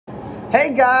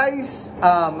Hey guys,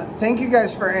 thank you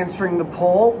guys for answering the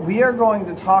poll. We are going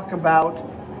to talk about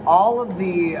all of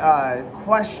the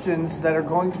questions that are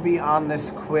going to be on this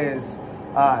quiz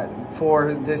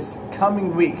for this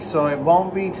coming week. So it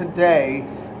won't be today,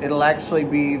 it'll actually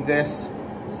be this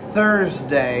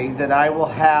Thursday that I will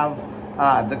have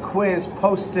the quiz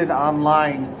posted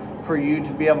online for you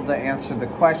to be able to answer the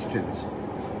questions.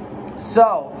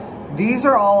 So these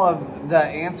are all of the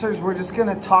answers. We're just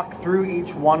going to talk through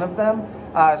each one of them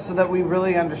so that we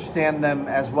really understand them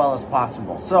as well as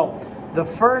possible. So the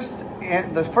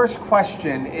first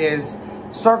question is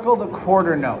circle the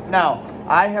quarter note. Now,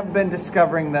 I have been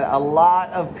discovering that a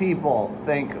lot of people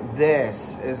think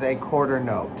this is a quarter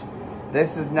note.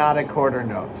 This is not a quarter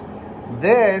note.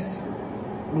 This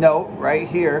note right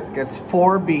here gets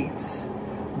 4 beats.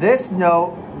 This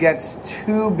note gets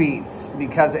 2 beats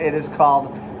because it is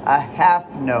called a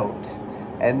half note,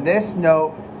 and this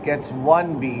note gets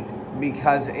 1 beat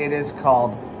because it is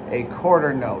called a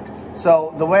quarter note.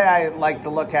 So the way I like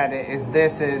to look at it is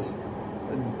this is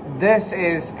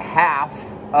half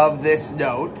of this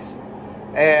note,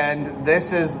 and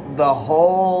this is the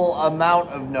whole amount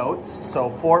of notes.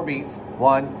 So 4 beats,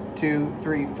 1, 2,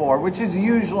 3, 4, which is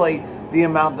usually the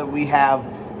amount that we have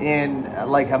in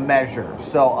like a measure.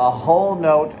 So a whole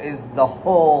note is the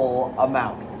whole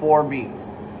amount, 4 beats.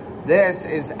 This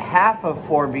is half of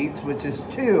 4 beats, which is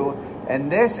 2,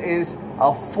 and this is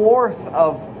a fourth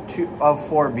of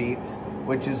 4 beats,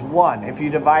 which is 1. If you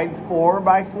divide 4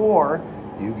 by 4,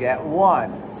 you get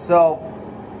 1. So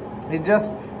it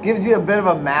just gives you a bit of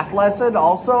a math lesson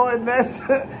also in this.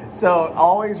 So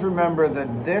always remember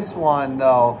that this one,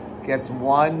 though, gets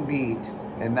 1 beat,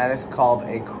 and that is called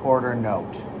a quarter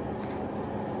note.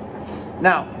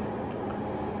 Now,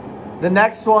 the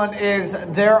next one is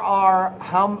there are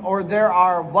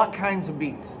what kinds of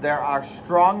beats? There are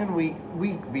strong and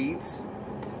weak beats.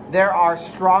 There are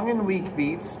strong and weak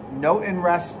beats, note and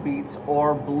rest beats,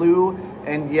 or blue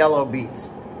and yellow beats.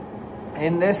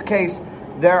 In this case,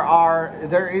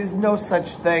 there is no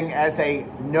such thing as a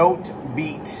note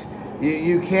beat.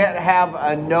 You can't have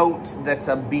a note that's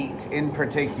a beat in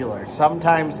particular.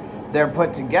 Sometimes they're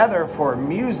put together for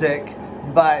music,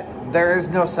 but there is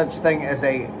no such thing as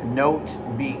a note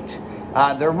beat.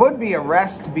 There would be a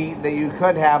rest beat that you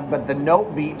could have, but the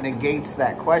note beat negates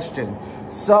that question.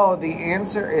 So the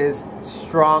answer is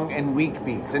strong and weak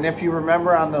beats. And if you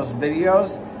remember on those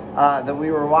videos that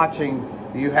we were watching,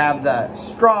 you have the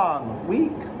strong,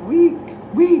 weak, weak,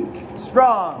 weak,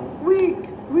 strong, weak,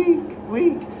 weak,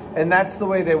 weak. And that's the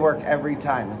way they work every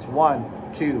time. It's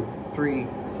 1, 2, 3,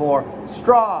 4,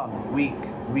 strong, weak,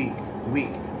 weak,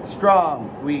 weak, strong,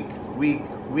 weak, weak,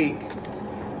 weak.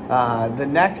 The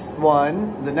next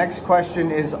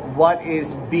question is, what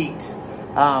is beat?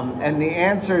 And the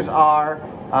answers are,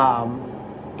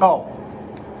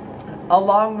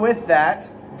 along with that,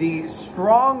 the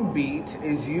strong beat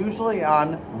is usually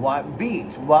on what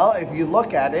beat? Well, if you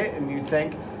look at it and you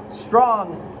think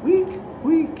strong, weak,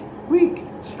 weak, weak,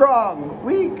 strong,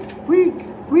 weak, weak,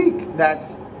 weak,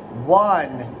 that's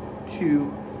 1,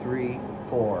 2, 3,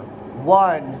 4.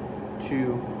 1,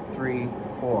 2, 3,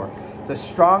 4. The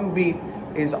strong beat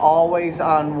is always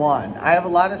on 1. I have a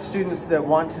lot of students that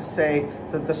want to say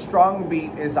that the strong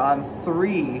beat is on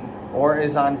 3 or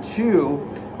is on 2.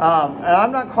 And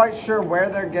I'm not quite sure where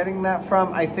they're getting that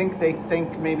from. I think they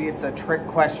think maybe it's a trick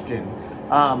question.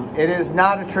 It is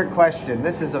not a trick question.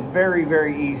 This is a very,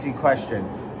 very easy question.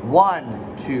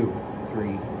 1, 2,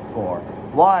 3, 4.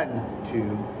 1,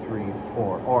 2, 3,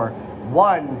 4. Or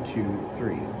 1, 2,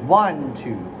 3. 1,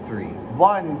 2, 3.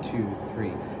 1, 2,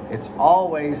 3. It's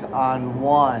always on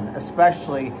 1,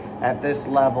 especially at this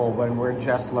level when we're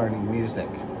just learning music.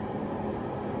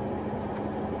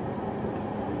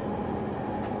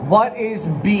 What is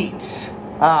beat?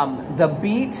 The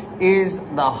beat is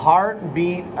the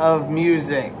heartbeat of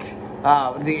music.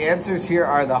 The answers here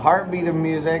are the heartbeat of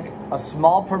music, a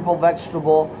small purple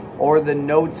vegetable, or the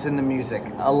notes in the music.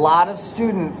 A lot of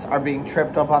students are being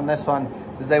tripped up on this one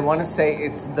because they want to say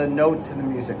it's the notes in the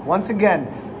music. Once again,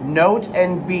 note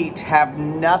and beat have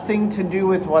nothing to do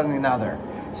with one another.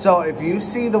 So if you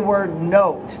see the word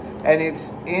note and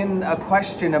it's in a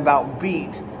question about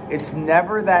beat, it's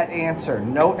never that answer.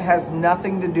 Note has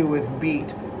nothing to do with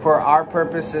beat for our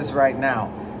purposes right now.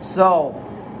 So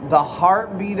the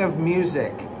heartbeat of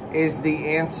music is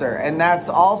the answer. And that's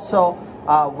also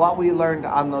what we learned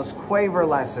on those quaver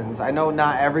lessons. I know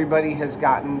not everybody has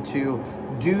gotten to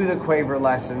do the quaver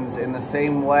lessons in the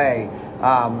same way.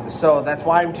 So that's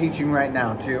why I'm teaching right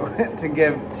now to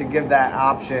give that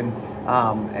option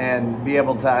and be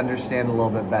able to understand a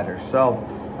little bit better. So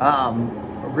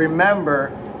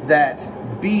remember